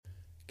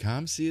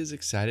ComC is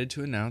excited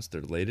to announce their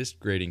latest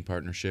grading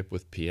partnership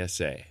with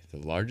PSA, the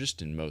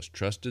largest and most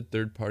trusted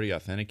third-party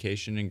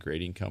authentication and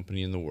grading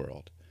company in the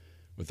world.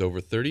 With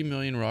over 30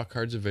 million raw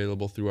cards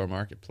available through our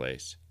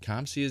marketplace,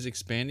 ComC is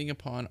expanding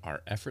upon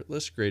our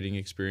effortless grading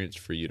experience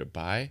for you to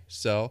buy,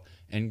 sell,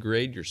 and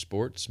grade your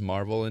sports,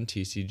 Marvel, and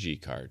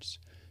TCG cards.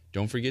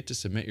 Don't forget to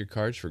submit your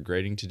cards for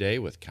grading today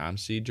with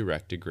ComC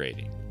Direct to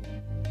Grading.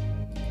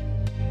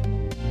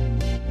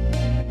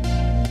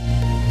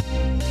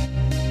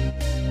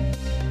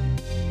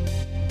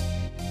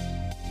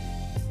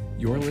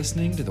 You're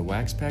listening to the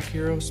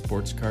WaxPackHero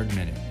Sports Card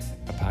Minute,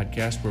 a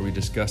podcast where we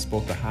discuss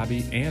both the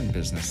hobby and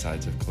business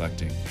sides of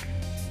collecting.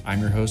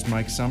 I'm your host,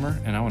 Mike Summer,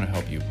 and I want to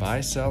help you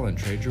buy, sell, and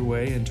trade your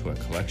way into a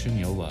collection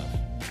you'll love.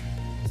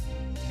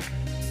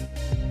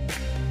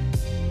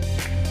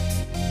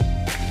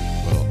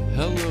 Well,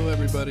 hello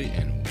everybody,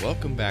 and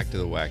welcome back to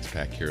the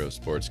WaxPackHero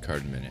Sports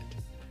Card Minute.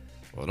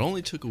 Well, it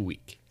only took a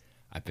week.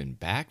 I've been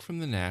back from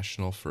the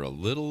National for a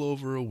little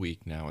over a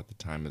week now at the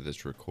time of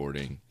this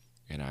recording,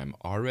 and I'm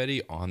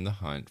already on the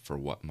hunt for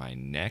what my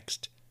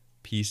next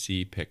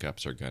PC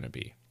pickups are going to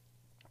be.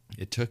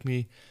 It took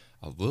me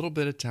a little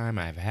bit of time.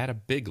 I've had a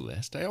big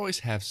list. I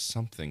always have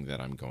something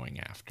that I'm going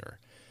after.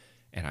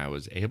 And I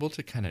was able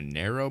to kind of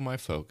narrow my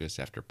focus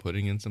after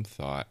putting in some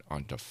thought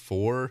onto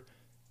four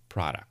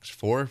products,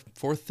 four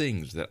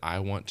things that I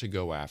want to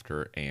go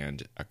after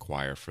and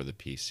acquire for the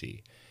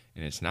PC.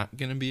 And it's not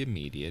going to be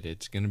immediate.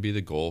 It's going to be the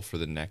goal for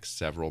the next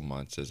several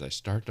months as I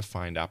start to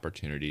find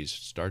opportunities,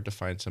 start to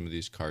find some of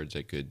these cards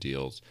at good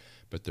deals.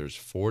 But there's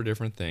four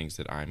different things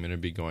that I'm going to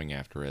be going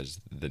after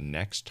as the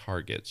next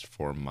targets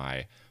for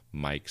my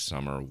Mike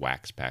Summer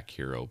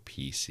WaxPackHero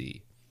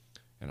PC.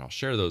 And I'll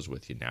share those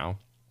with you now.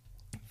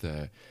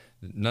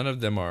 None of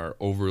them are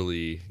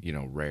overly,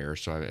 rare,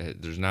 so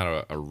there's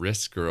not a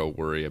risk or a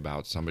worry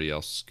about somebody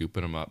else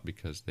scooping them up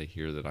because they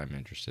hear that I'm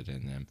interested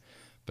in them.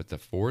 But the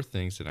four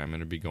things that I'm going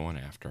to be going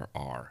after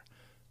are,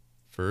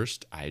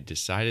 first, I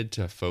decided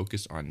to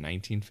focus on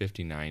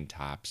 1959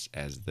 Topps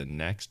as the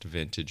next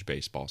vintage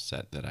baseball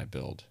set that I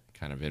build,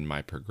 kind of in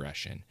my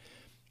progression.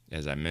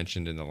 As I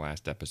mentioned in the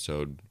last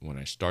episode, when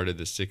I started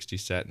the 60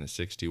 set and the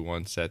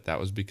 61 set, that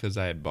was because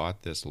I had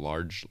bought this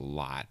large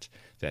lot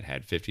that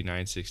had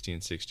 59, 60,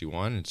 and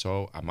 61, and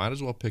so I might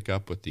as well pick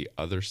up with the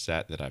other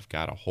set that I've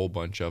got a whole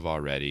bunch of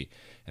already,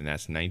 and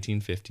that's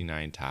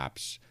 1959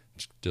 Topps. I'm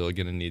still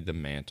going to need the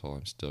Mantle.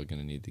 I'm still going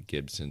to need the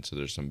Gibson. So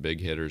there's some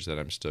big hitters that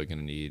I'm still going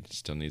to need.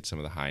 Still need some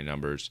of the high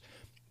numbers.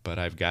 But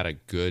I've got a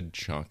good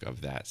chunk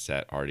of that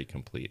set already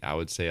complete. I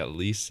would say at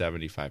least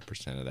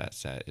 75% of that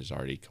set is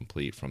already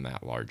complete from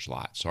that large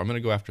lot. So I'm going to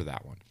go after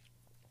that one.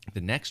 The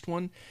next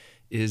one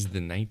is the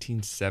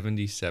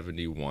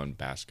 1970-71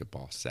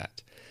 basketball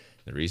set.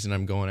 The reason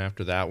I'm going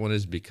after that one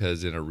is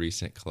because in a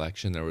recent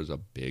collection, there was a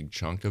big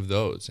chunk of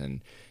those,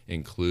 and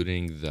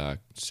including the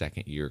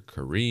second-year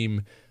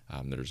Kareem.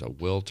 There's a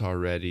Wilt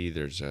already.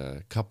 There's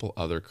a couple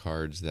other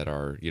cards that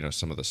are,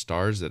 some of the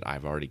stars that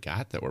I've already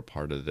got that were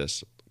part of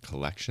this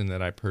collection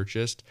that I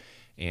purchased.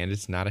 And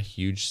it's not a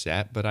huge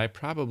set, but I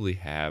probably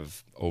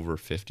have over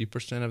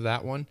 50% of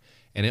that one.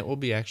 And it will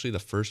be actually the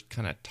first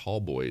kind of tall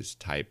boys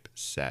type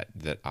set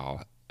that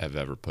I'll have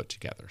ever put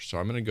together. So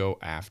I'm going to go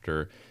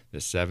after the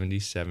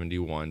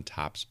 70-71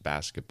 Topps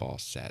basketball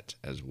set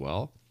as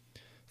well.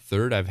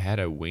 Third, I've had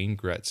a Wayne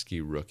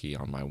Gretzky rookie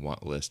on my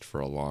want list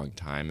for a long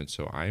time, and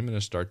so I'm going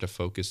to start to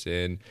focus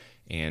in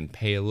and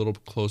pay a little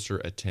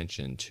closer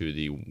attention to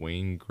the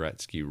Wayne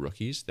Gretzky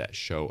rookies that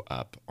show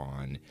up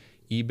on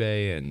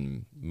eBay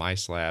and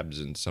MySlabs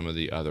and some of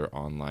the other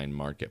online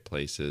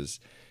marketplaces,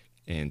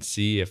 and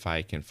see if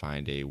I can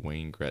find a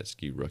Wayne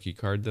Gretzky rookie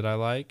card that I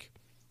like.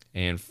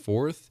 And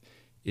fourth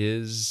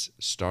is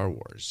Star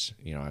Wars.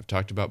 I've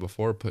talked about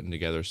before putting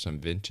together some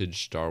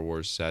vintage Star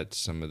Wars sets,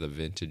 some of the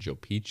vintage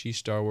O-Pee-Chee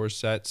Star Wars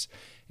sets,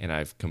 and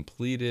I've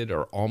completed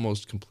or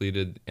almost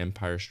completed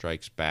Empire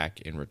Strikes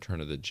Back and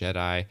Return of the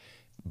Jedi,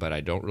 but I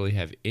don't really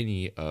have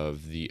any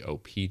of the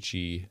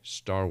O-Pee-Chee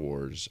Star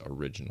Wars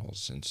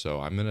originals, and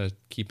so I'm going to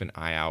keep an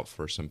eye out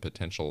for some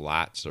potential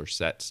lots or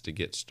sets to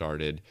get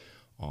started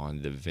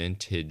on the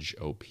vintage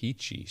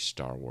O-Pee-Chee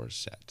Star Wars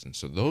sets. And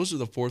so those are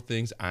the four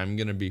things I'm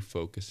going to be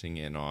focusing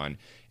in on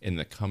in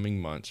the coming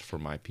months for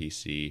my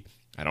PC.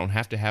 I don't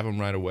have to have them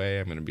right away.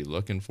 I'm going to be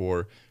looking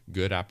for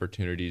good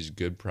opportunities,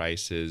 good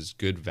prices,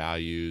 good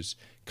values,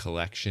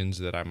 collections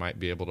that I might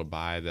be able to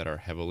buy that are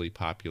heavily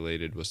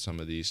populated with some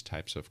of these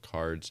types of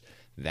cards.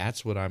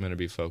 That's what I'm going to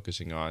be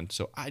focusing on.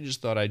 So I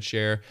just thought I'd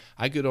share.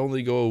 I could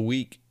only go a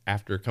week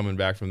after coming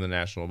back from the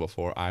National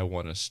before I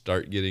want to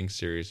start getting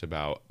serious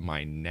about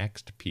my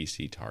next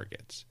PC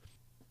targets.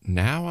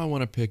 Now I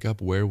want to pick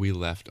up where we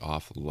left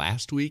off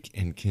last week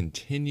and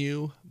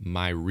continue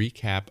my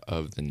recap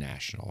of the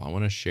National. I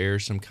want to share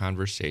some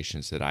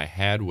conversations that I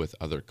had with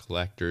other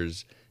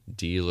collectors,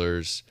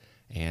 dealers,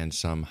 and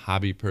some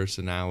hobby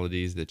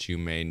personalities that you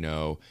may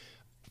know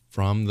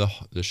from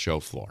the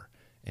show floor.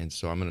 And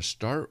so I'm going to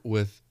start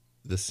with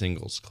the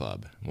Singles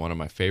Club, one of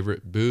my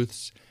favorite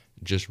booths.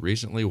 Just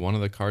recently, one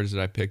of the cards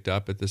that I picked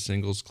up at the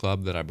Singles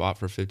Club that I bought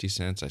for 50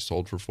 cents, I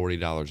sold for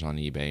 $40 on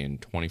eBay in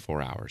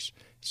 24 hours.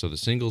 So the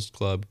Singles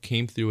Club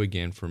came through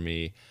again for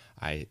me.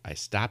 I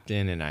stopped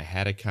in and I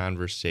had a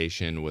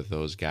conversation with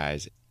those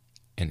guys,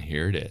 and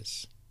here it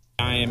is.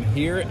 I am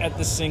here at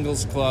the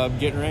Singles Club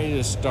getting ready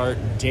to start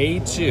day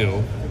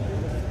 2.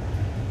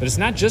 But it's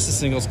not just the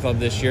Singles Club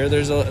this year.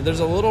 There's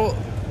a little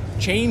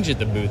change at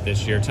the booth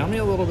this year. Tell me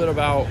a little bit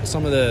about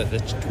some of the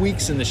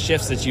tweaks and the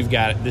shifts that you've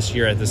got this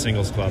year at the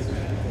Singles Club.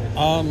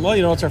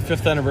 Well, it's our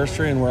 5th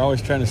anniversary, and we're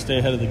always trying to stay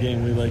ahead of the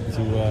game. We like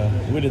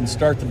to. We didn't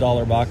start the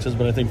dollar boxes,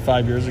 but I think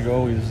 5 years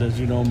ago, as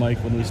you know, Mike,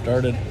 when we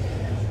started,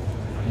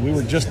 we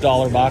were just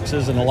dollar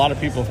boxes, and a lot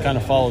of people have kind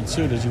of followed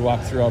suit as you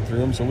walk throughout the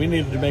room. So we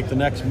needed to make the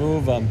next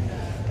move.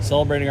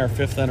 Celebrating our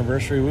 5th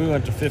anniversary, we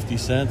went to 50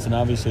 cents, and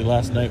obviously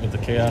last night with the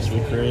chaos we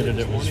created,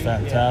 it was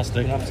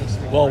fantastic,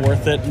 well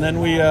worth it. And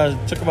then we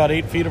took about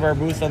 8 feet of our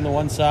booth on the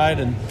one side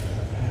and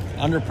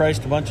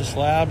underpriced a bunch of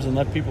slabs and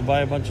let people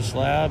buy a bunch of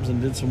slabs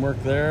and did some work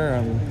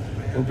there.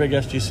 We're big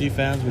SGC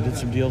fans. We did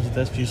some deals with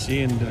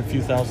SGC and did a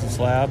few thousand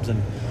slabs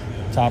and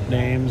top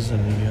names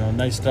and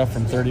nice stuff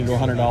from $30 to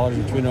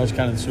 $100, which we know is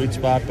kind of the sweet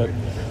spot. But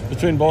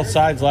between both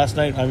sides last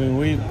night,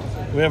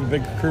 we have a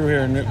big crew here,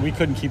 and we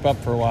couldn't keep up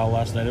for a while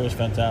last night. It was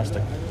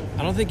fantastic.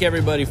 I don't think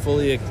everybody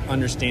fully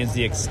understands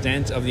the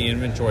extent of the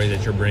inventory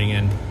that you're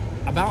bringing.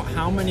 About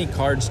how many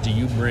cards do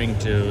you bring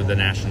to the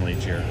National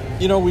each year?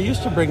 We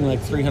used to bring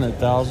like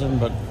 300,000,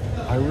 but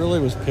I really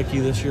was picky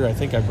this year. I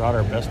think I brought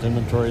our best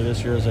inventory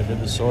this year as I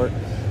did the sort.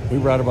 We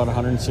brought about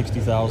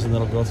 160,000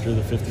 that'll go through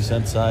the 50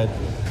 cent side,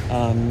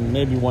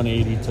 maybe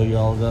 180 till you're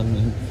all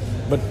done.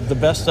 But the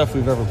best stuff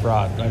we've ever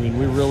brought. We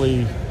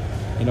really...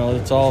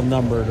 it's all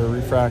numbered or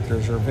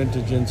refractors or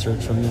vintage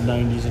inserts from the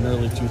 90s and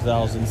early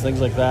 2000s, things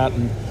like that.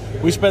 And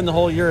we spend the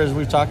whole year, as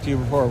we've talked to you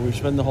before, we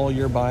spend the whole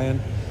year buying.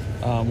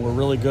 We're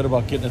really good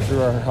about getting it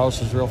through our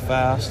houses real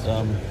fast.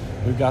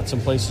 We've got some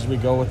places we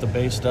go with the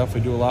base stuff. We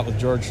do a lot with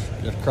George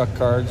at Kruk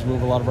Cards,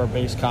 move a lot of our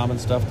base common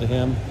stuff to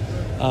him.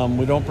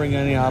 We don't bring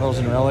any autos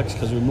and relics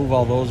because we move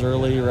all those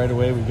early right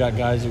away. We've got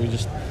guys that we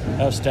just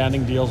have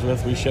standing deals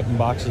with. We ship in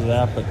boxes of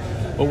that. But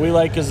what we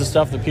like is the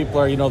stuff that people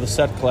are, the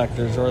set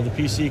collectors or the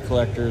PC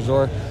collectors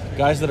or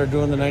guys that are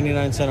doing the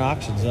 99-cent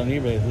auctions on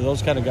eBay.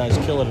 Those kind of guys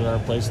kill it at our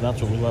place, and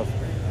that's what we love.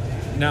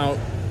 Now,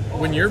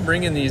 when you're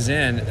bringing these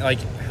in,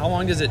 how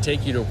long does it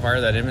take you to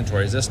acquire that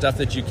inventory? Is this stuff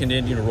that you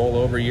continue to roll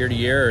over year to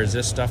year, or is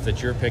this stuff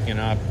that you're picking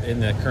up in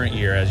the current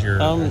year as you're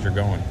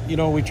going?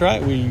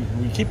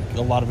 We keep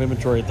a lot of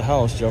inventory at the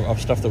house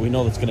of stuff that we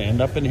know that's going to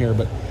end up in here,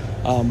 but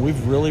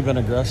we've really been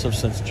aggressive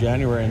since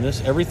January, and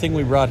everything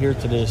we brought here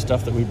today is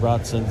stuff that we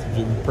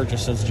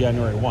purchased since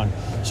January 1.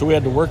 So we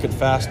had to work it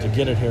fast to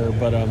get it here,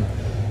 but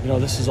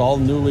this is all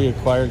newly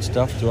acquired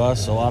stuff to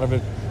us. A lot of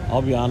it,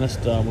 I'll be honest,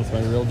 with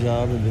my real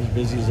job and as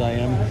busy as I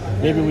am,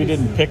 maybe we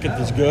didn't pick it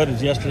as good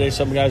as yesterday.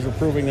 Some guys were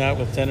proving that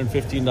with $10 and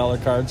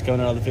 $15 cards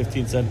coming out of the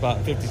 50 cent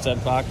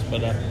box,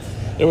 but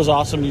it was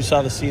awesome. You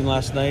saw the scene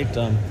last night.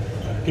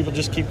 People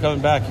just keep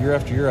coming back year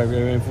after year.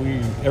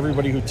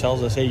 Everybody who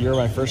tells us, hey, you're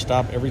my first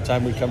stop every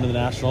time we come to the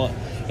National.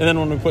 And then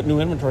when we put new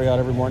inventory out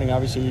every morning,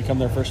 obviously we become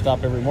their first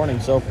stop every morning.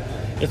 So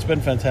it's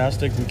been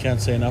fantastic. We can't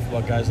say enough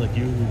about guys like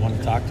you who want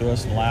to talk to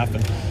us and laugh.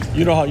 And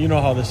you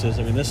know how this is.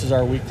 This is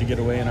our week to get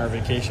away in our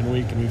vacation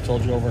week, and we've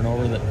told you over and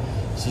over that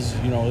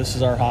this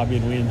is our hobby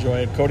and we enjoy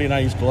it. Cody and I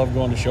used to love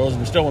going to shows,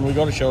 and still when we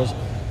go to shows,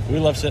 we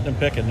love sitting and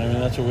picking.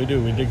 That's what we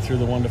do. We dig through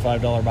the $1 to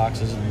 $5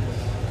 boxes and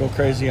go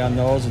crazy on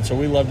those, and so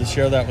we love to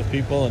share that with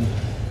people. And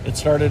it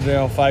started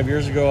 5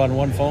 years ago on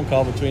one phone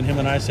call between him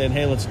and I saying,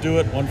 hey, let's do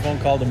it. One phone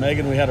call to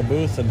Megan, we had a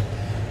booth, and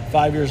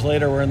 5 years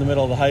later we're in the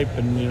middle of the hype,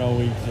 and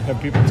we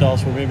have people tell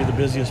us we're maybe the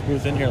busiest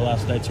booth in here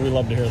last night, so we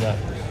love to hear that.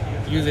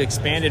 You've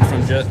expanded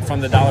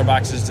from the dollar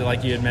boxes to,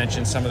 like you had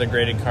mentioned, some of the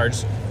graded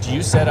cards. Do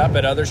you set up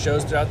at other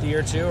shows throughout the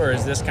year too, or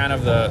is this kind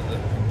of the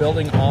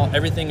building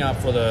everything up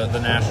for the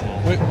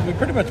National? We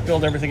pretty much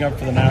build everything up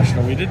for the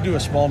National. We did do a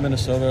small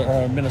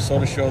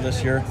Minnesota show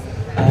this year,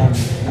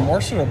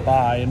 more sort of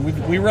buy, and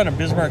we run a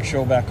Bismarck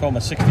show back home, a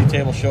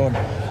 60-table show,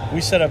 and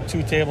we set up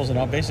 2 tables,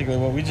 and basically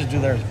what we just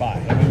do there is buy.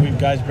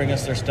 Guys bring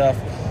us their stuff.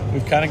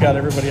 We've kind of got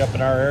everybody up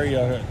in our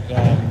area.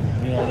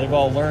 They've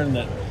all learned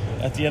that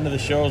at the end of the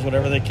shows,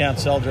 whatever they can't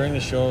sell during the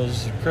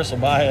shows, Chris will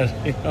buy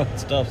it, and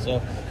stuff.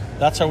 So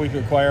that's how we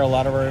acquire a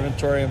lot of our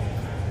inventory.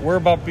 We're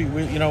about, we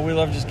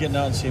love just getting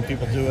out and seeing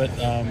people do it.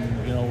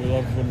 We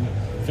love when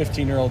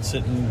 15-year-olds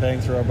sit and bang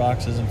through our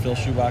boxes and fill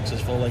shoe boxes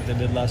full like they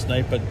did last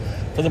night. But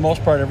for the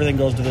most part, everything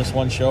goes to this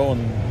one show,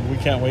 and we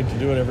can't wait to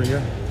do it every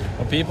year.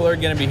 Well, people are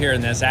going to be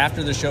hearing this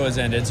after the show has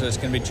ended, so it's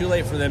going to be too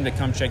late for them to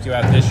come check you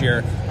out this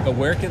year. But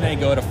where can they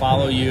go to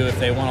follow you if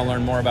they want to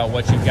learn more about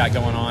what you've got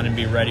going on and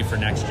be ready for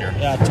next year?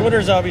 Yeah,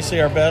 Twitter's obviously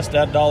our best,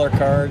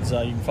 @dollarcards.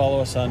 You can follow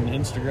us on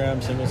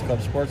Instagram, Singles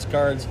Club Sports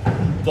Cards.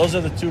 Those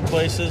are the 2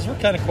 places. We're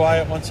kind of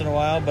quiet once in a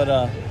while,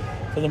 but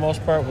for the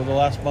most part, with the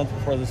last month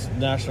before this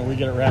National, we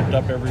get it wrapped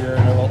up every year,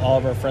 and all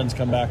of our friends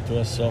come back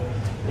to us. So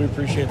we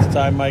appreciate the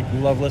time, Mike. We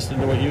love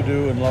listening to what you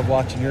do and love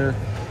watching your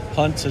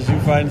hunts as you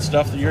find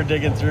stuff that you're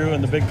digging through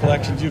and the big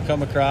collections you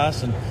come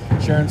across and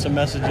sharing some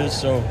messages.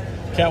 So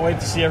can't wait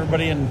to see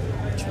everybody in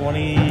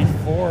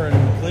 24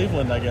 in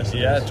Cleveland, I guess.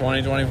 Yeah,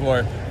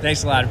 2024.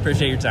 Thanks a lot.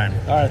 Appreciate your time.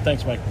 All right,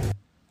 thanks, Mike.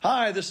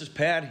 Hi, this is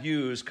Pat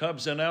Hughes,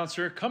 Cubs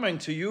announcer, coming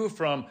to you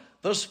from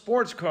the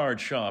Sports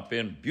Card Shop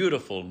in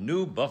beautiful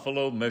New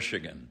Buffalo,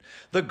 Michigan.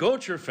 The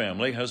Gocher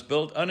family has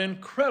built an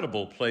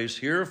incredible place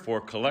here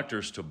for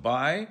collectors to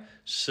buy,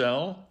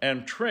 sell,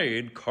 and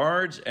trade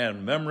cards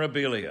and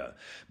memorabilia.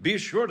 Be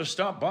sure to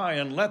stop by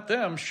and let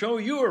them show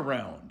you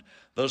around.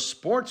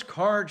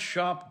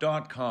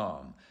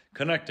 TheSportsCardShop.com,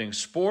 connecting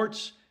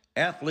sports,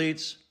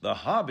 athletes, the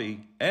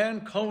hobby,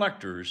 and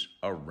collectors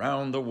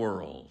around the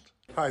world.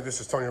 Hi,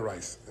 this is Tony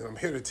Rice, and I'm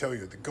here to tell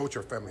you that the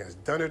Gocher family has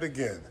done it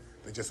again.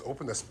 They just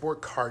opened a sport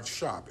card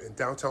shop in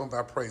downtown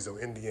Valparaiso,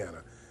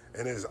 Indiana,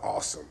 and it is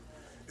awesome.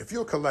 If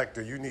you're a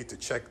collector, you need to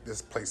check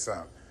this place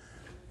out.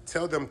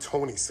 Tell them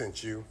Tony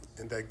sent you,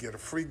 and they get a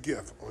free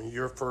gift on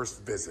your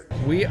first visit.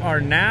 We are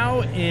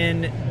now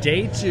in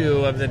day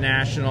 2 of the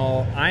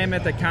National. I am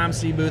at the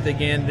ComC booth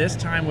again, this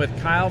time with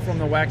Kyle from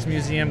the Wax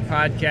Museum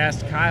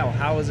podcast. Kyle,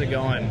 how is it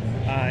going?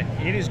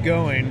 It is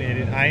going.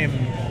 I am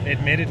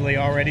admittedly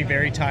already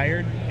very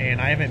tired,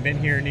 and I haven't been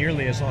here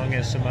nearly as long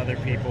as some other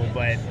people,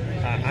 but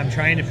I'm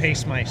trying to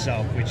pace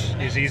myself, which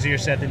is easier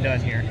said than done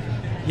here.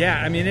 Yeah,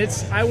 I mean,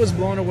 I was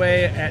blown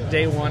away at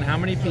day 1 how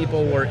many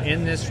people were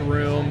in this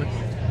room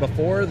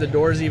before the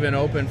doors even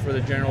opened for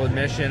the general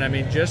admission. I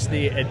mean, just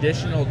the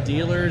additional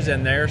dealers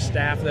and their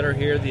staff that are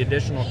here, the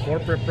additional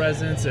corporate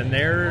presence and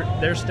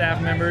their staff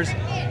members,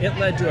 it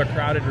led to a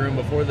crowded room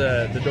before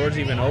the doors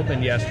even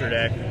opened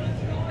yesterday.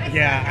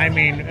 Yeah, I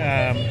mean,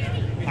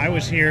 I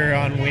was here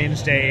on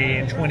Wednesday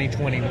in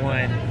 2021,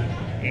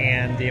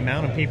 and the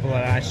amount of people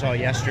that I saw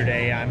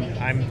yesterday,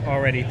 I'm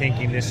already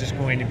thinking this is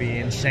going to be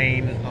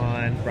insane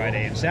on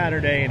Friday and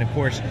Saturday. And of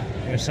course,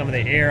 some of the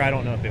air, I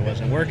don't know if it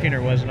wasn't working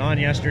or wasn't on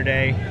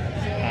yesterday.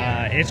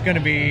 It's going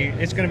to be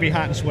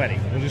hot and sweaty.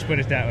 We'll just put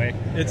it that way.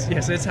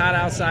 It's hot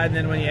outside, and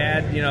then when you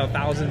add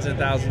thousands and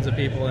thousands of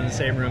people in the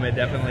same room, it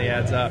definitely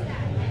adds up.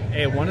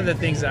 Hey, one of the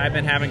things that I've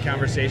been having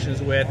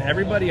conversations with,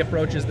 everybody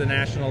approaches the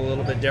National a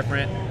little bit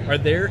different. Are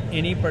there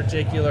any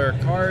particular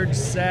cards,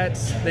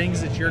 sets, things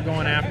that you're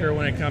going after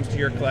when it comes to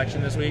your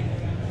collection this week?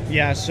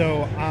 Yeah,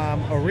 so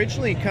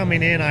originally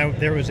coming in,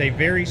 there was a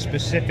very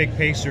specific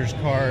Pacers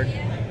card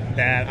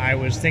that I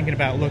was thinking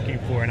about looking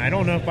for, and I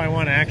don't know if I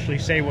want to actually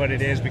say what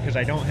it is because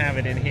I don't have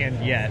it in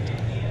hand yet.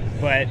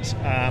 But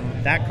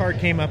that card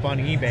came up on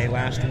eBay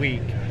last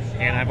week,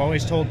 and I've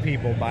always told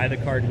people, buy the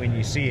card when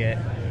you see it.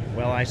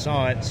 Well, I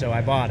saw it, so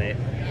I bought it.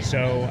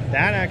 So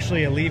that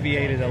actually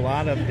alleviated a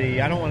lot of the,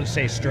 I don't want to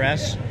say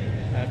stress,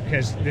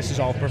 because this is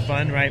all for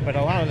fun, right? But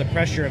a lot of the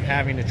pressure of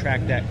having to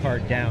track that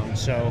card down.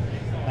 So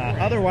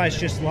otherwise,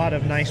 just a lot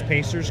of nice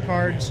Pacers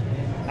cards.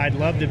 I'd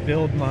love to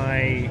build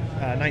my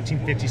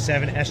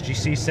 1957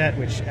 SGC set,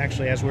 which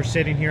actually, as we're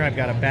sitting here, I've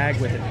got a bag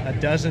with a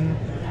dozen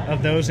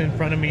of those in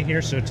front of me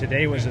here. So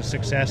today was a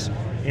success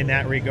in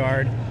that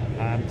regard.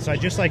 So I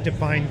just like to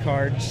find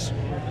cards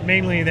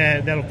mainly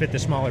that'll fit the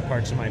smaller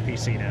parts of my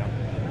PC now.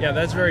 Yeah,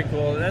 that's very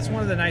cool. That's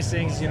one of the nice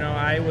things.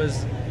 I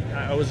was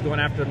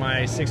going after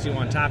my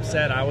 61 top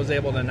set. I was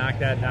able to knock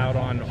that out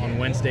on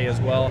Wednesday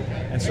as well.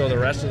 And so the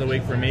rest of the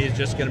week for me is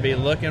just going to be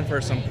looking for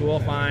some cool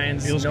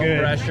finds. Feels no good.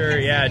 Pressure.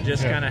 Yeah,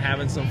 just kind of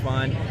having some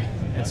fun.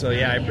 And so,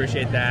 yeah, I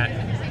appreciate that.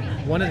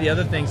 One of the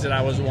other things that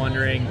I was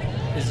wondering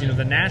is,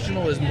 the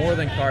National is more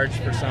than cards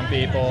for some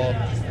people.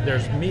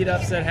 There's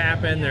meetups that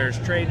happen. There's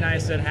trade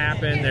nights that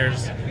happen.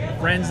 There's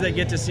friends that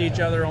get to see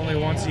each other only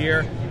once a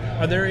year.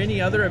 Are there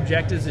any other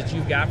objectives that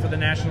you've got for the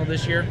National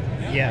this year?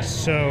 Yes,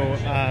 so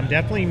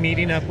definitely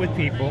meeting up with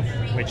people,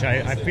 which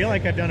I feel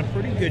like I've done a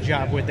pretty good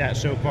job with that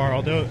so far,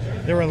 although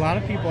there were a lot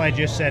of people I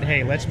just said,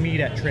 hey, let's meet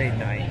at trade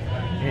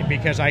night,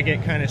 because I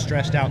get kind of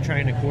stressed out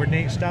trying to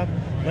coordinate stuff.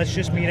 Let's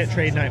just meet at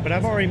trade night. But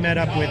I've already met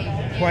up with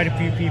quite a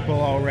few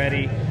people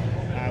already.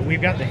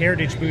 We've got the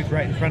Heritage booth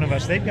right in front of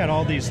us. They've got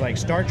all these like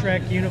Star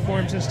Trek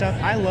uniforms and stuff.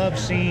 I love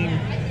seeing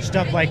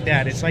stuff like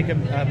that. It's like a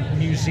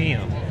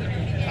museum.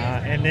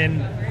 And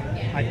then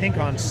I think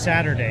on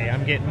Saturday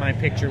I'm getting my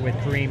picture with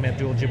Kareem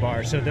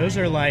Abdul-Jabbar. So those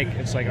are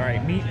it's like, all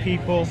right, meet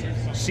people,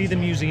 see the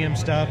museum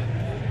stuff,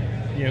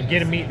 get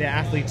to meet the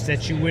athletes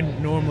that you wouldn't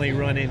normally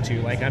run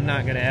into. Like, I'm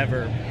not going to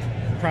ever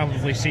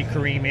probably see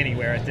Kareem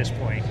anywhere at this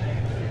point.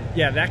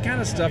 Yeah, that kind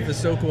of stuff is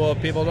so cool.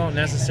 People don't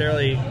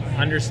necessarily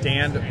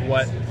understand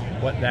what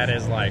that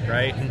is like,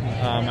 right?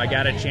 I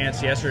got a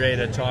chance yesterday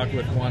to talk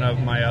with one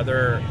of my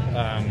other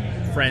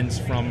friends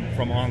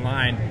from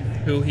online,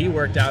 who he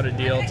worked out a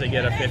deal to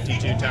get a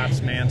 52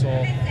 tops mantle,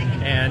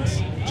 and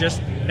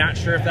just not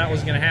sure if that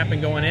was going to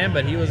happen going in,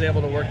 but he was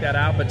able to work that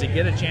out. But to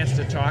get a chance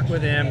to talk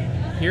with him,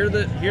 hear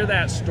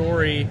that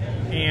story,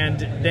 and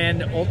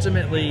then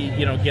ultimately,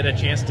 get a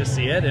chance to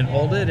see it and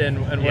hold it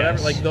and whatever.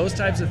 Yes. Like, those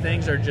types of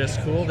things are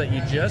just cool that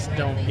you just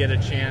don't get a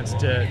chance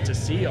to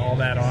see all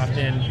that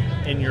often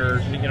in your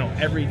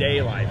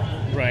everyday life.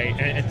 Right,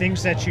 and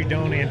things that you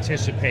don't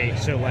anticipate.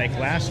 So like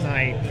last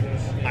night,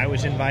 I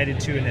was invited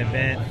to an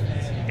event,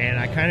 And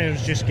I kind of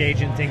was just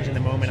gauging things in the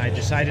moment. I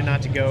decided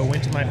not to go,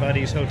 went to my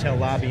buddy's hotel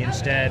lobby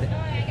instead,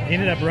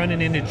 ended up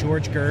running into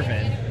George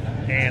Gervin.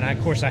 And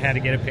of course I had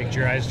to get a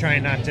picture. I was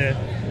trying not to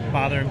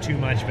bother him too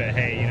much, but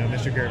hey,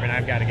 Mr. Gervin,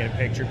 I've got to get a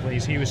picture,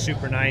 please. He was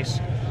super nice.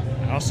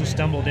 I also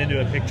stumbled into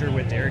a picture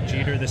with Eric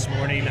Jeter this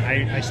morning.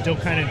 I still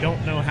kind of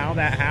don't know how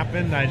that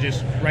happened. I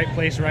just right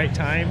place, right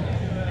time.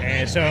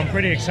 And so I'm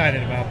pretty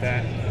excited about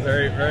that.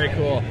 Very, very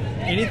cool.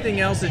 Anything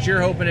else that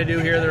you're hoping to do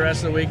here the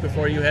rest of the week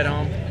before you head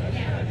home?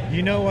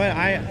 You know what?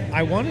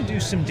 I want to do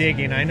some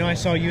digging. I know I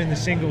saw you in the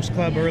singles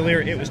club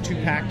earlier. It was too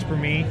packed for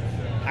me.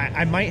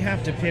 I might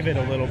have to pivot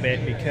a little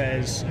bit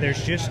because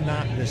there's just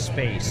not the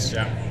space.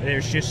 Yeah.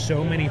 There's just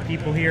so many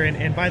people here.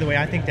 And by the way,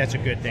 I think that's a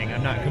good thing.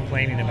 I'm not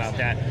complaining about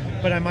that.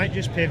 But I might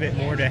just pivot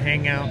more to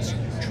hangouts,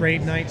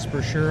 trade nights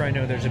for sure. I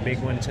know there's a big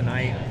one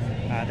tonight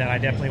that I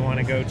definitely want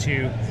to go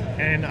to.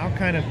 And I'll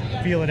kind of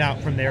feel it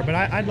out from there. But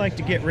I'd like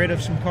to get rid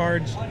of some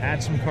cards,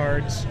 add some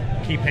cards,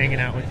 keep hanging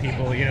out with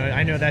people.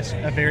 I know that's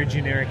a very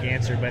generic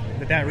answer, but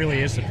that really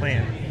is the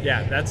plan.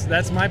 Yeah,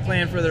 that's my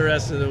plan for the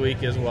rest of the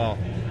week as well.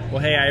 Well,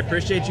 hey, I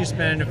appreciate you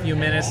spending a few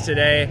minutes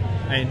today.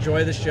 I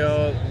enjoy the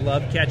show,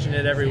 love catching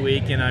it every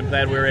week, and I'm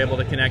glad we were able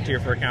to connect here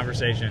for a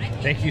conversation.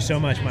 Thank you so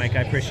much, Mike.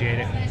 I appreciate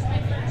it.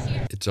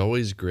 It's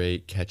always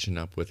great catching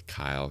up with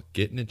Kyle,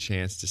 getting a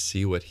chance to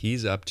see what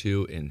he's up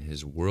to in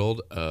his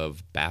world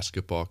of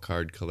basketball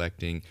card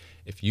collecting.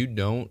 If you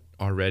don't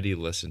already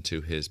listen to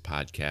his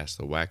podcast,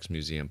 the Wax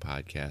Museum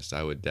Podcast,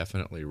 I would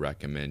definitely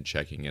recommend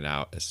checking it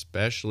out,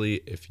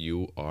 especially if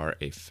you are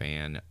a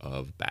fan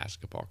of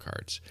basketball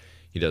cards.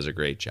 He does a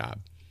great job.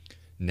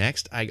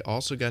 Next, I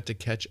also got to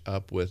catch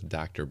up with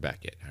Dr.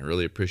 Beckett. I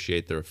really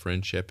appreciate the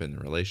friendship and the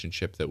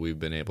relationship that we've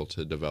been able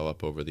to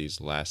develop over these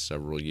last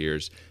several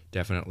years.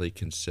 Definitely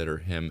consider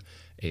him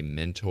a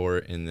mentor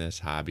in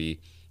this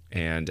hobby.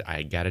 And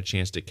I got a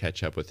chance to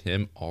catch up with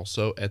him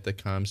also at the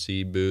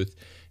ComC booth.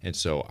 And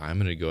so I'm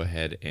going to go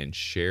ahead and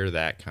share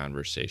that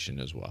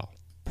conversation as well.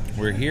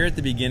 We're here at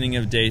the beginning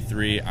of day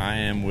 3. I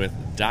am with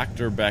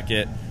Dr.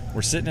 Beckett.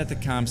 We're sitting at the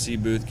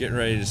ComC booth, getting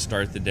ready to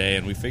start the day,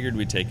 and we figured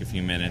we'd take a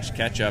few minutes,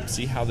 catch up,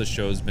 see how the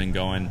show's been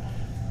going.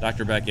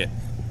 Dr. Beckett,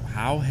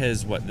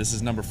 this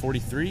is number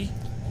 43?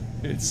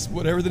 It's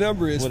whatever the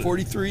number is.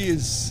 43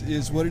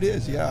 is what it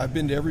is. Yeah, I've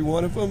been to every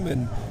one of them,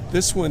 and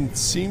this one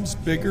seems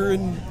bigger,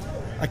 and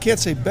I can't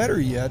say better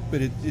yet,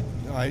 but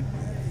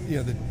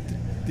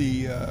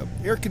the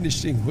air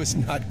conditioning was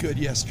not good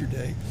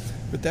yesterday,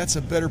 but that's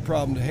a better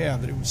problem to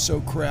have, that it was so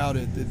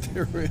crowded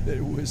that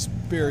it was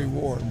very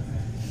warm.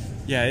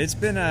 Yeah, it's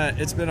been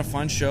a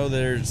fun show.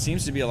 There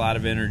seems to be a lot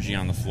of energy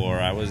on the floor.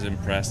 I was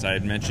impressed. I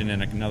had mentioned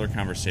in another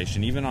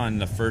conversation, even on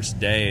the first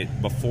day,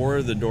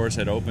 before the doors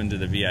had opened to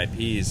the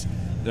VIPs,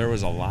 there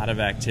was a lot of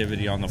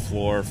activity on the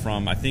floor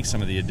from, I think,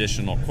 some of the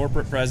additional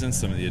corporate presence,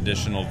 some of the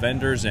additional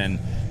vendors and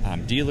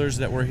dealers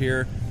that were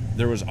here.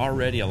 There was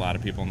already a lot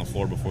of people on the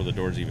floor before the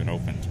doors even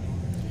opened.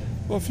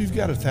 Well, if you've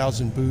got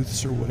 1,000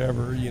 booths or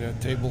whatever,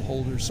 table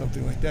holders,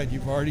 something like that,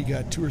 you've already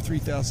got 2,000 or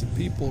 3,000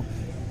 people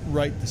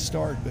right at the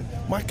start. But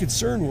my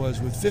concern was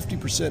with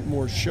 50%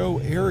 more show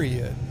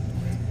area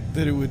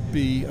that it would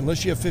be,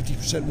 unless you have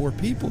 50% more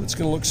people, it's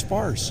going to look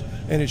sparse,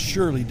 and it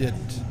surely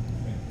didn't.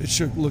 It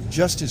should look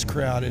just as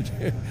crowded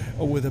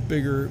with a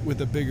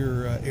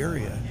bigger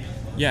area.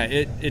 Yeah,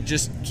 it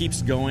just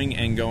keeps going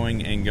and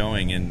going and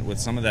going, and with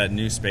some of that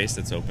new space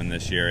that's open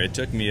this year, it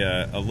took me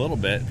a little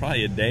bit,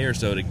 probably a day or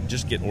so, to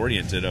just get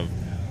oriented of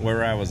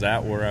where I was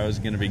at, where I was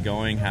going to be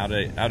going, how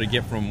to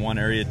get from one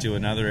area to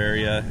another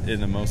area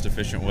in the most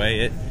efficient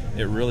way.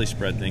 It really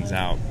spread things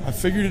out. I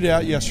figured it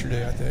out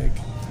yesterday, I think.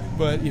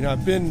 But,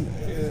 I've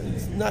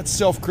been not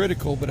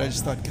self-critical, but I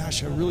just thought,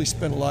 gosh, I really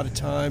spent a lot of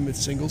time at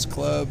Singles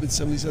Club and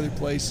some of these other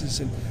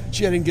places, and I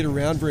didn't get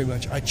around very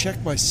much. I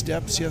checked my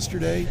steps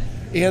yesterday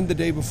and the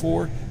day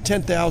before,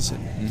 10,000.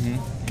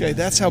 Mm-hmm. Okay,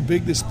 that's how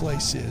big this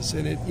place is.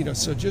 And,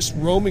 so just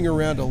roaming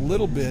around a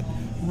little bit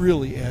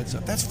really adds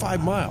up. That's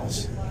 5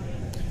 miles.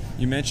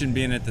 You mentioned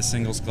being at the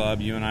Singles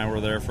Club. You and I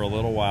were there for a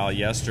little while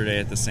yesterday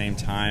at the same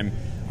time.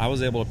 I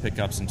was able to pick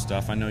up some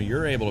stuff. I know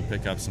you're able to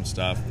pick up some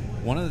stuff.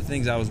 One of the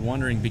things I was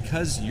wondering,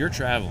 because you're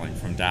traveling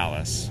from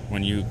Dallas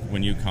when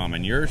you come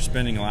and you're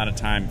spending a lot of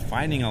time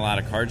finding a lot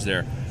of cards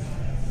there,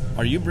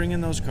 are you bringing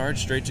those cards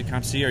straight to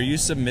ComC? Are you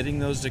submitting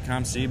those to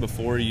ComC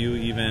before you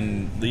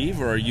even leave,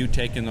 or are you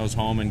taking those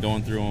home and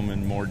going through them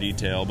in more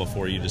detail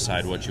before you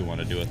decide what you want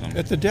to do with them?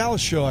 At the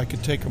Dallas show, I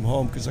could take them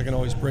home because I can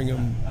always bring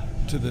them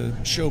to the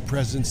show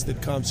presence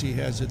that ComC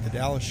has at the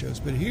Dallas shows.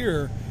 But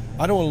here,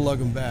 I don't want to lug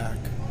them back.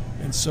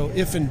 And so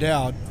if in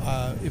doubt,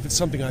 if it's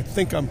something I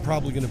think I'm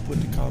probably going to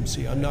put to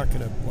ComC, I'm not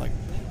going to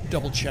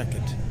double check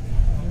it.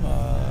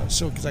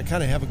 Because I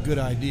kind of have a good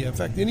idea. In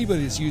fact,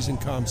 anybody that's using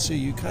ComC,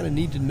 you kind of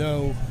need to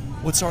know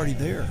what's already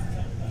there,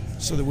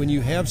 so that when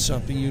you have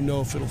something, you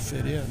know if it'll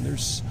fit in.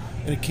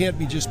 And it can't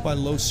be just by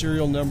low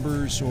serial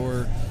numbers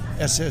or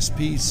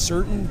SSPs.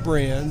 Certain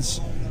brands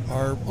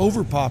are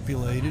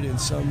overpopulated and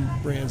some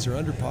brands are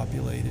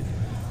underpopulated,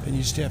 and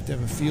you just have to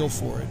have a feel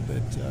for it.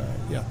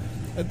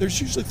 But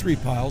there's usually 3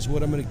 piles: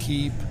 what I'm going to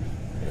keep,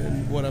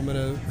 and what I'm going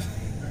to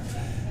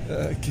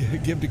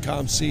give to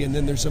ComC, and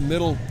then there's a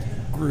middle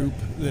group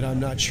that I'm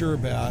not sure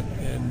about,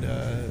 and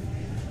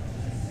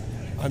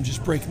I'm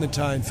just breaking the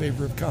tie in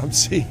favor of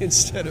ComC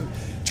instead of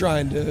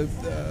trying to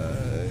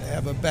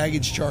have a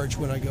baggage charge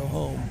when I go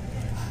home.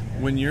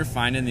 When you're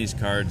finding these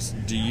cards,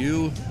 do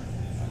you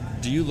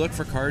look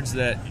for cards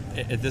that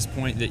at this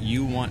point that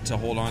you want to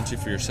hold on to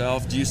for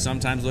yourself? Do you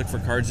sometimes look for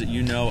cards that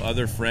you know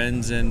other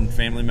friends and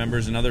family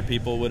members and other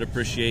people would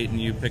appreciate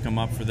and you pick them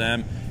up for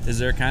them? Is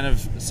there kind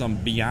of some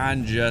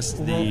beyond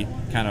just the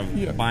kind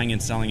of buying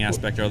and selling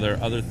aspect? Are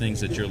there other things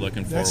that you're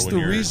looking for? That's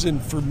the reason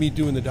for me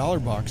doing the dollar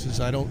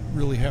boxes. I don't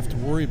really have to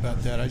worry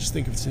about that. I just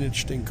think if it's an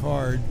interesting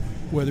card,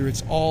 whether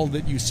it's all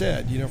that you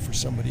said, for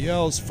somebody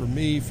else, for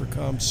me, for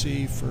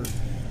ComC,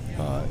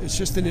 it's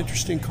just an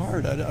interesting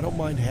card. I don't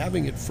mind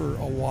having it for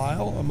a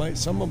while.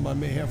 Some of them I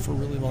may have for a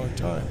really long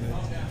time.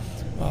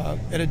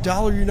 At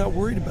 $1, you're not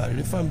worried about it.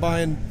 If I'm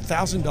buying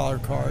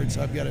 $1,000 cards,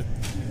 I've got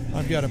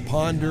to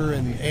ponder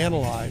and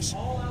analyze.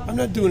 I'm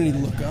not doing any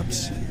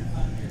lookups.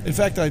 In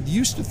fact, I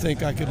used to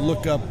think I could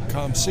look up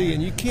ComC,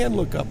 and you can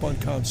look up on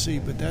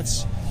ComC, but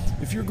that's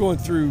if you're going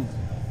through.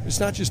 It's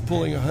not just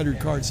pulling 100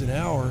 cards an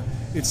hour.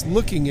 It's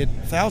looking at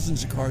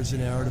thousands of cards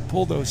an hour to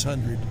pull those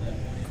 100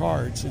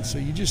 cards, and so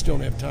you just don't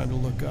have time to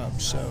look up.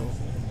 So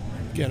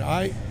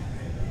again,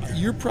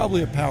 you're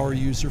probably a power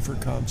user for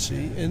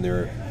ComC, and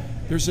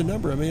there's a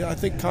number. I mean, I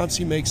think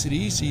ComC makes it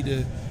easy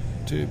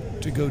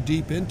to go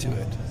deep into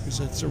it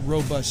because it's a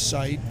robust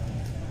site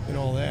and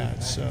all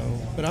that. So,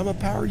 but I'm a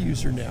power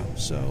user now,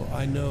 so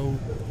I know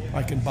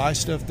I can buy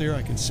stuff there,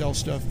 I can sell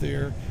stuff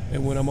there,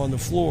 and when I'm on the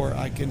floor,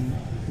 I can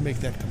make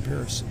that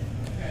comparison.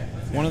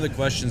 One of the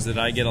questions that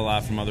I get a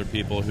lot from other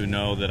people who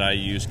know that I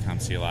use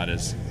ComC a lot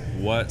is,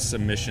 what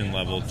submission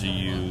level do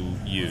you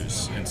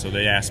use? And so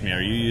they ask me,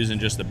 are you using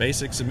just the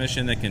basic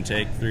submission that can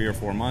take 3 or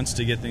 4 months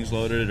to get things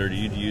loaded, or do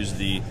you use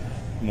the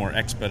more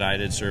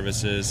expedited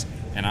services?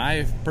 And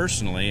I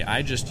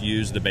just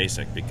use the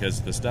basic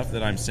because the stuff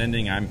that I'm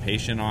sending, I'm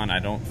patient on. I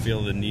don't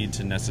feel the need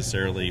to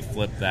necessarily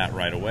flip that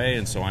right away,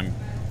 and so I'm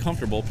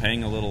comfortable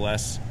paying a little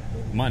less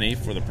money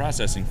for the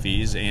processing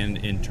fees and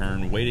in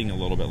turn waiting a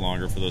little bit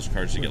longer for those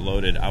cards to get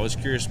loaded. I was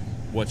curious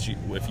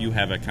if you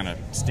have a kind of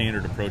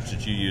standard approach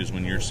that you use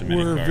when you're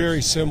submitting cards. We're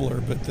very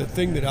similar, but the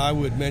thing that I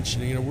would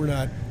mention, we're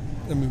not,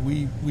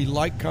 we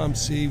like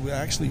ComC.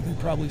 Actually, they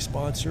probably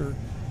sponsor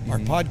our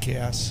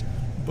podcasts,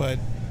 but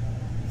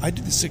I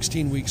did the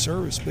 16-week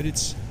service, but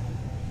it's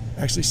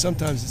actually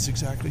sometimes it's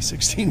exactly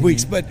 16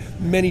 weeks, but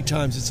many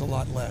times it's a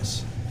lot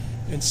less.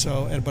 And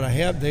so,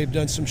 but they've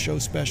done some show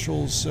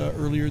specials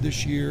earlier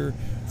this year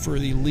for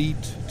the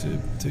elite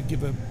to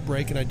give a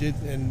break, and I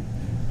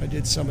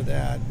did some of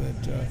that.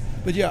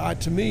 But yeah,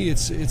 to me,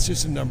 it's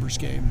just a numbers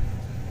game.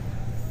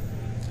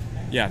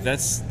 Yeah,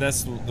 that's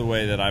the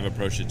way that I've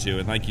approached it too.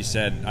 And like you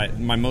said,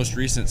 my most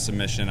recent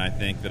submission, I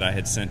think, that I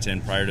had sent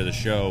in prior to the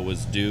show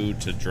was due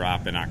to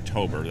drop in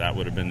October. That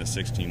would have been the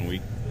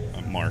 16-week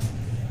mark.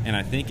 And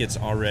I think it's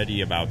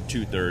already about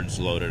 2/3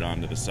 loaded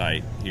onto the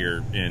site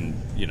here in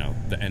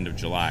the end of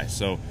July.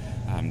 So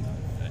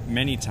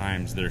many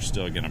times they're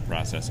still going to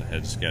process ahead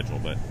of schedule.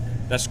 But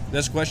that's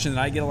a question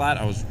that I get a lot.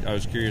 I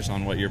was curious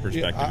on what your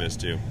perspective is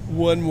too.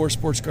 One more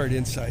sports card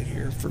insight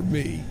here for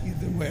me,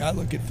 the way I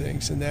look at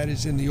things, and that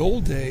is in the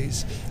old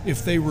days,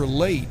 if they were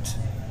late,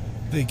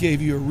 they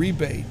gave you a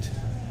rebate,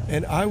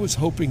 and I was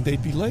hoping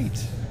they'd be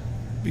late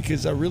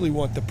because I really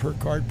want the per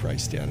card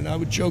price down. And I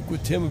would joke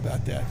with Tim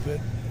about that,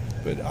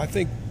 but I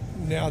think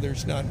now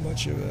there's not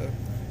much of a,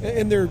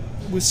 and they're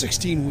with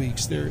 16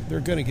 weeks, they're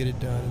going to get it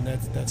done, and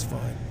that's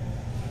fine.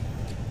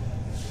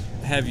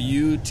 Have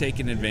you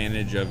taken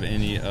advantage of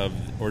any of,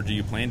 or do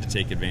you plan to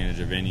take advantage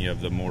of any of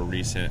the more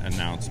recent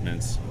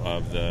announcements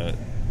of the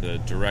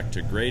direct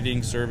to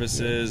grading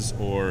services,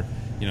 or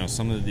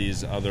some of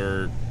these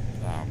other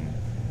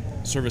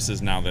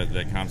services now that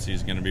ComC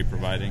is going to be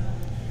providing?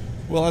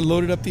 Well, I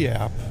loaded up the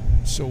app,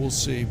 so we'll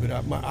see.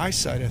 But my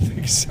eyesight, I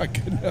think, is not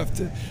good enough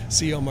to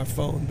see on my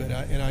phone. But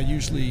I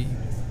usually,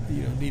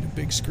 need a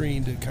big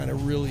screen to kind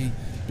of really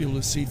be able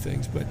to see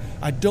things. But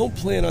I don't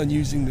plan on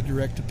using the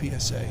direct to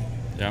PSA.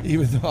 Yep.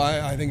 Even though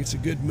I think it's a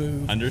good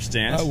move.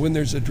 Understand. When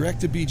there's a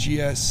direct to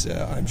BGS,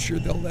 I'm sure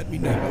they'll let me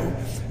know,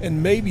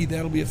 and maybe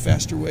that'll be a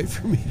faster way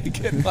for me to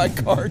get my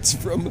cards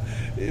from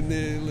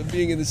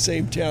being in the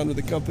same town with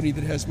a company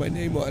that has my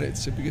name on it.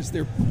 So because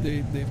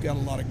they've got a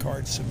lot of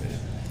cards submitted.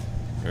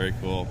 Very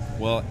cool.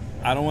 Well,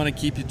 I don't want to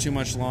keep you too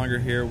much longer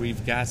here.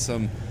 We've got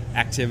some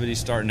activity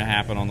starting to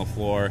happen on the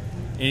floor.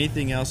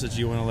 Anything else that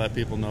you want to let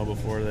people know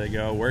before they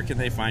go? Where can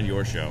they find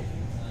your show?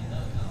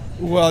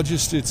 Well,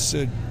 it's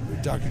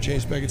Dr.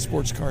 James Beckett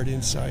Sports Card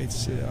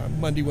Insights.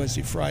 Monday,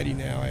 Wednesday, Friday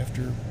now,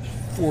 after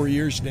 4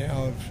 years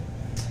now of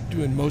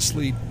doing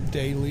mostly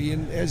daily.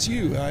 And as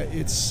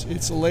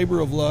it's a labor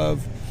of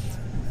love,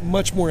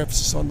 much more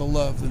emphasis on the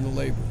love than the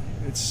labor.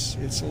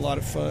 It's a lot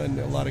of fun,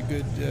 a lot of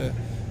good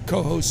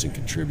co-hosts and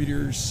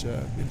contributors.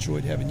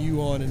 Enjoyed having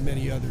you on and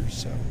many others.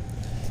 So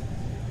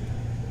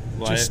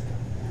just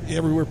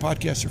everywhere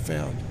podcasts are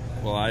found.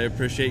 Well, I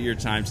appreciate your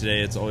time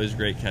today. It's always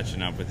great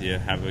catching up with you.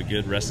 Have a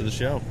good rest of the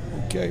show.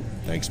 Okay.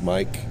 Thanks,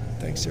 Mike.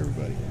 Thanks,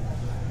 everybody.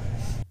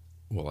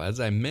 Well, as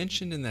I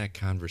mentioned in that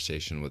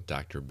conversation with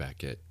Dr.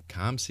 Beckett,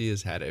 COMC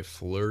has had a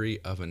flurry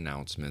of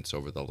announcements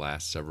over the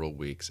last several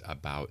weeks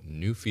about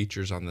new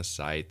features on the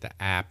site, the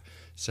app,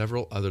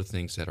 several other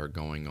things that are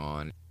going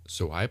on.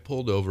 So I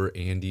pulled over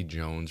Andy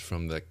Jones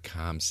from the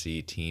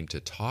COMC team to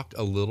talk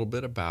a little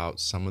bit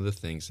about some of the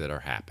things that are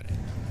happening.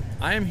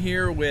 I am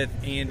here with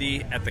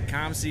Andy at the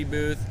COMC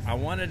booth. I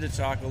wanted to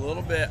talk a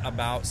little bit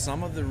about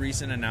some of the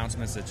recent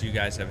announcements that you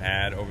guys have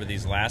had over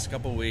these last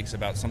couple weeks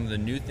about some of the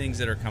new things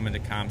that are coming to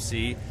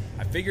COMC.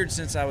 I figured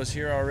since I was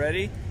here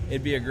already,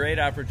 it'd be a great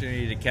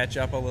opportunity to catch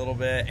up a little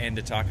bit and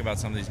to talk about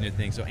some of these new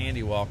things. So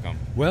Andy, welcome.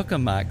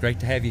 Welcome, Mike. Great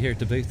to have you here at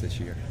the booth this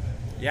year.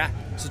 Yeah,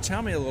 so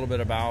tell me a little bit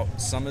about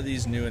some of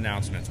these new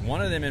announcements.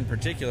 One of them in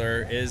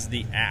particular is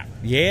the app.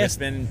 Yes.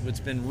 It's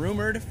been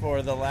rumored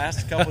for the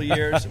last couple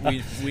years.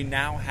 We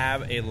now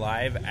have a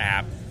live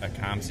app, a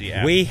COMC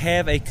app. We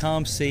have a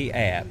COMC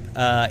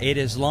app. It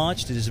is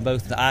launched. It is in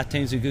both the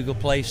iTunes and Google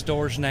Play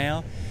stores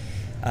now.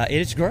 It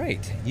is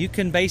great. You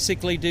can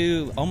basically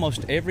do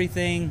almost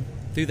everything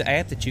through the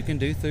app that you can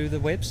do through the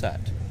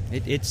website.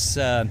 It's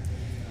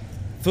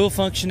full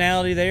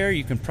functionality there.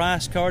 You can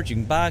price cards, you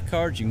can buy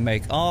cards, you can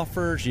make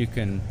offers, you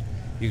can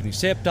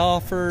accept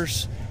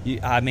offers. You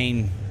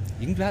can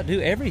about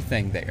do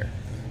everything there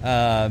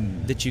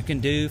that you can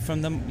do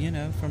from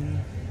from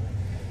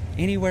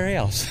anywhere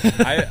else.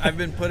 I've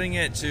been putting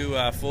it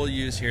to full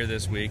use here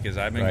this week as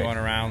I've been going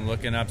around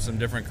looking up some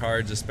different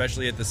cards,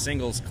 especially at the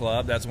Singles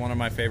Club. That's one of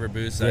my favorite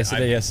booths. Yes,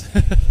 it is.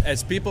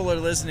 As people are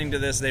listening to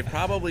this, they've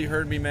probably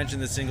heard me mention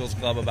the Singles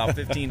Club about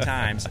 15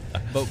 times.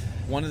 But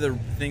one of the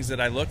things that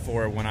I look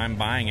for when I'm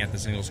buying at the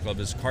Singles Club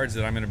is cards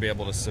that I'm going to be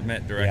able to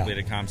submit directly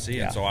to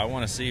COMC. And so I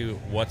want to see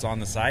what's on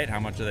the site, how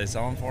much are they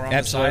selling for on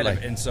the site.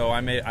 And so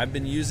I've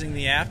been using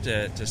the app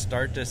to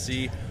start to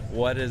see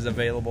what is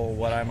available,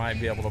 what I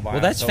might be able to buy.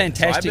 Well, that's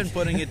fantastic. So I've been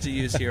putting it to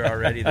use here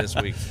already this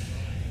week.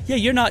 Yeah,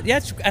 you're not.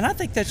 And I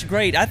think that's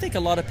great. I think a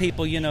lot of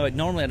people,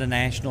 normally at a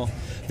national,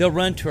 they'll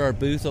run to our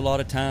booth a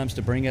lot of times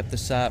to bring up the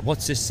site.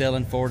 What's this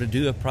selling for? To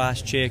do a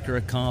price check or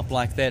a comp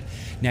like that.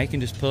 Now you can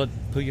just pull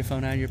your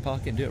phone out of your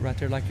pocket and do it right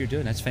there like you're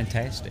doing. That's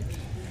fantastic.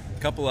 A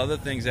couple other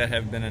things that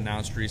have been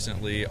announced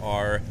recently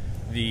are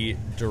the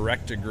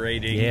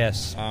direct-to-grading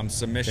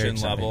submission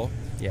level,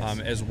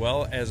 as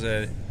well as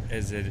a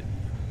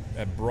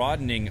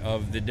broadening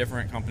of the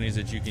different companies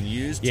that you can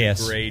use to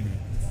grade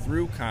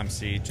through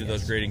COMC to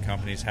those grading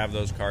companies, have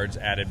those cards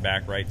added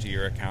back right to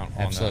your account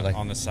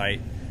on the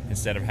site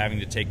instead of having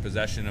to take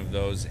possession of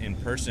those in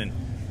person.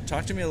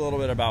 Talk to me a little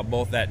bit about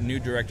both that new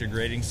director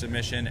grading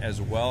submission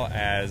as well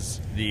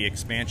as the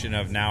expansion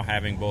of now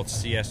having both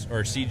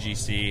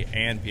CGC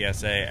and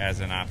PSA as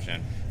an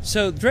option.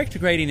 So director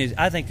grading is,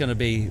 I think, going to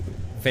be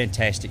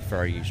fantastic for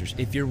our users.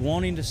 If you're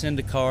wanting to send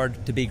a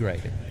card to be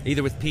graded,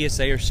 either with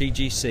PSA or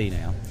CGC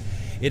now,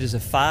 it is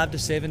a 5 to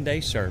 7 day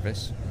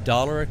service,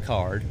 $1 a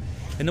card.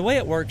 And the way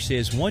it works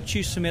is once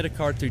you submit a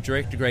card through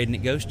direct to grading, it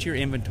goes to your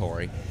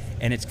inventory,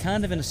 and it's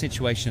kind of in a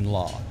situation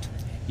locked.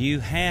 You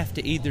have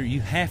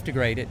to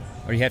grade it,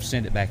 or you have to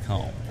send it back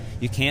home.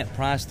 You can't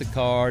price the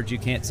cards, you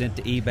can't send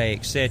it to eBay,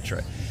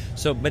 etc.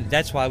 So, but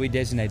that's why we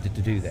designated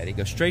to do that. It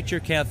goes straight to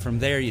your account. From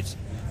there, it's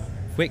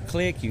quick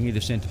click. You can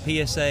either send to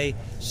PSA,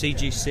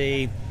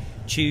 CGC,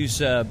 choose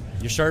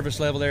your service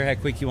level there, how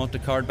quick you want the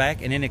card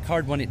back, and then the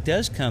card, when it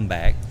does come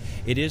back,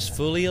 it is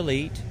fully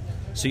elite.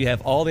 So you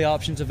have all the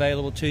options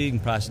available to you. You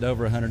can price it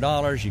over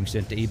 $100. You can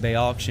send it to eBay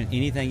auction,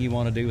 anything you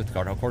want to do with the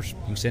card. Of course, you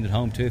can send it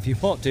home too if you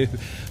want to.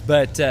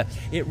 But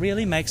it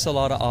really makes a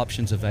lot of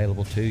options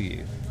available to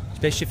you,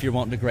 especially if you're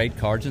wanting to grade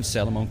cards and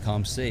sell them on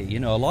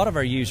COMC. A lot of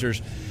our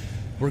users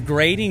were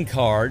grading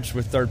cards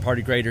with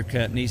third-party grader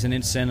companies and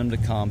then send them to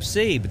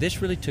COMC. But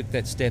this really took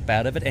that step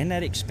out of it and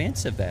that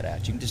expense of that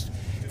out. You can just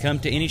come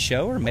to any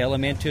show or mail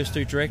them in to us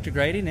through direct to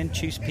grading and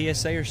choose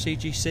PSA or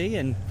CGC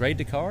and grade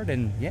the card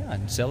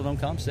and sell it on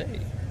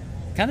COMC.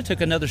 Kind of took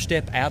another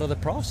step out of the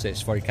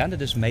process for you. Kind of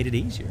just made it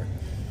easier.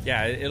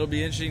 Yeah, it'll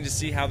be interesting to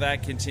see how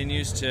that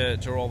continues to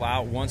roll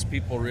out once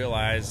people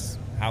realize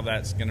how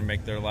that's going to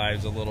make their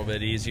lives a little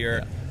bit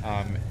easier,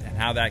 and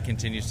how that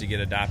continues to get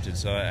adopted.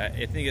 So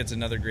I think it's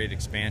another great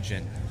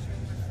expansion.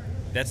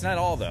 That's not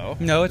all, though.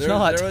 No, it's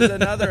not. There was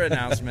another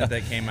announcement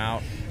that came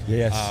out.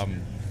 Yes.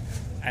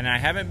 And I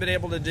haven't been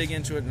able to dig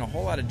into it in a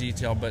whole lot of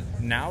detail, but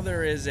now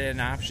there is an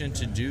option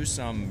to do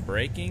some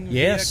breaking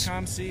via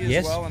COMC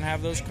as well and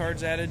have those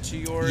cards added to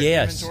your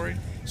inventory?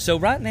 So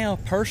right now,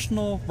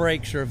 personal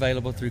breaks are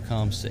available through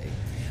COMC.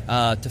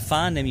 To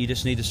find them, you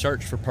just need to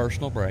search for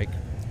personal break,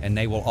 and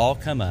they will all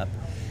come up.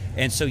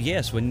 And so,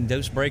 yes, when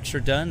those breaks are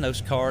done,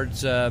 those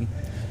cards,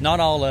 not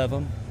all of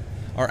them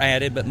are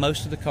added, but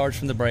most of the cards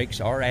from the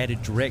breaks are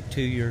added direct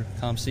to your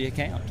COMC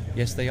account.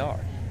 Yes, they are.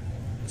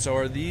 So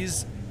are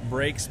these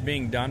breaks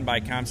being done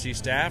by COMC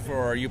staff, or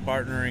are you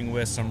partnering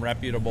with some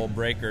reputable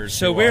breakers?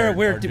 So we're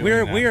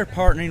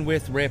partnering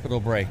with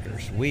reputable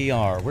breakers.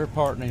 We're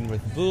partnering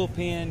with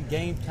Bullpen,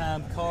 Game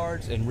Time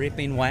Cards, and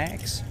Ripping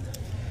Wax.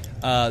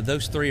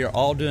 Those 3 are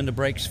all doing the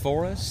brakes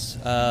for us.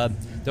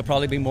 There'll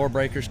probably be more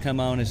breakers come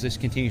on as this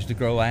continues to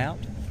grow out.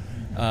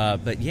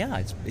 But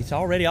yeah, it's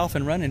already off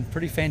and running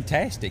pretty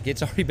fantastic.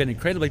 It's already been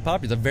incredibly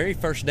popular. The very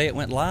first day it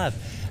went live,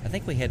 I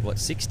think we had,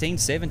 16,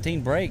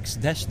 17 breaks.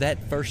 That's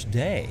that first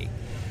day.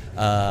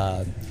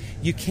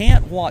 You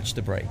can't watch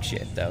the brakes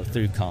yet, though,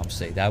 through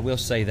ComSeed. I will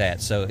say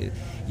that. So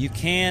you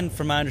can,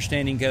 from my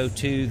understanding, go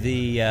to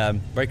the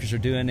breakers are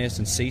doing this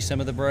and see some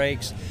of the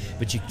brakes,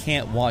 but you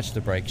can't watch the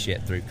brakes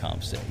yet through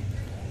ComSeed.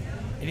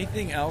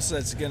 Anything else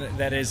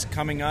that is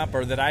coming up,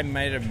 or that I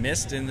might have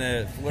missed in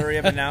the flurry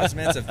of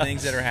announcements of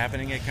things that are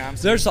happening at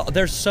ComSeed?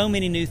 There's so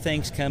many new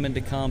things coming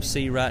to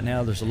ComSeed right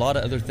now. There's a lot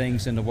of other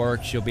things in the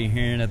works you'll be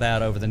hearing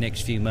about over the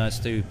next few months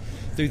through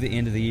the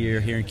end of the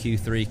year here in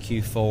Q3,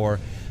 Q4.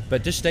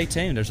 But just stay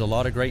tuned. There's a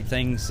lot of great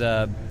things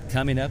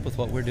coming up with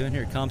what we're doing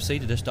here at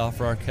ComSeed to just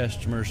offer our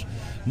customers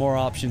more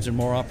options and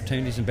more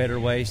opportunities and better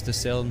ways to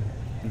sell and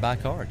buy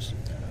cards.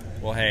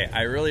 Well, hey,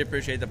 I really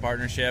appreciate the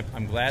partnership.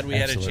 I'm glad we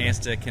had a chance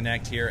to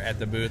connect here at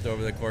the booth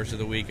over the course of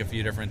the week a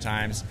few different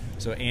times.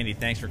 So, Andy,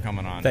 thanks for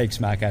coming on. Thanks,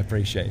 Mike. I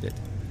appreciate it.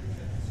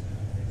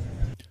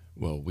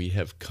 Well, we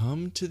have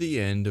come to the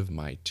end of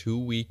my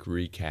 2-week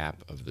recap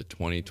of the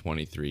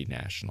 2023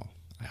 National.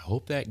 I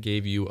hope that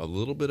gave you a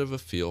little bit of a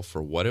feel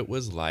for what it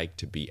was like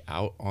to be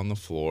out on the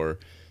floor,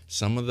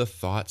 some of the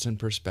thoughts and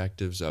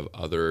perspectives of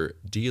other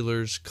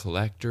dealers,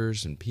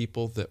 collectors, and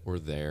people that were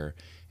there,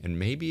 and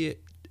maybe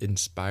it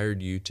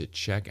inspired you to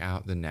check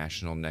out the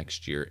National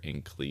next year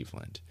in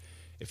Cleveland.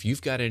 If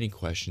you've got any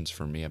questions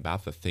for me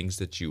about the things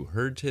that you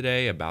heard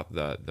today, about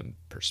the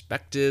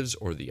perspectives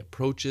or the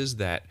approaches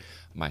that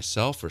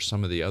myself or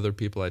some of the other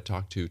people I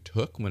talked to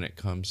took when it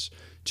comes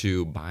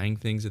to buying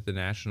things at the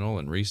National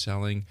and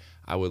reselling,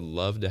 I would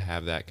love to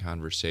have that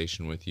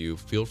conversation with you.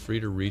 Feel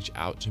free to reach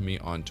out to me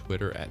on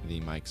Twitter at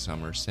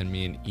 @TheMikeSummer. Send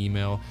me an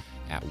email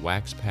at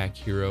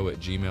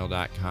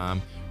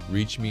waxpackhero@gmail.com.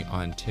 Reach me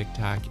on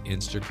TikTok,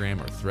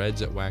 Instagram, or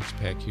Threads at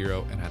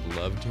WaxPackHero, and I'd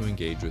love to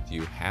engage with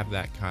you, have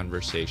that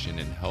conversation,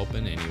 and help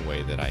in any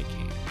way that I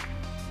can.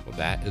 Well,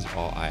 that is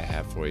all I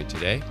have for you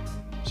today,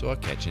 so I'll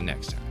catch you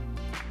next time.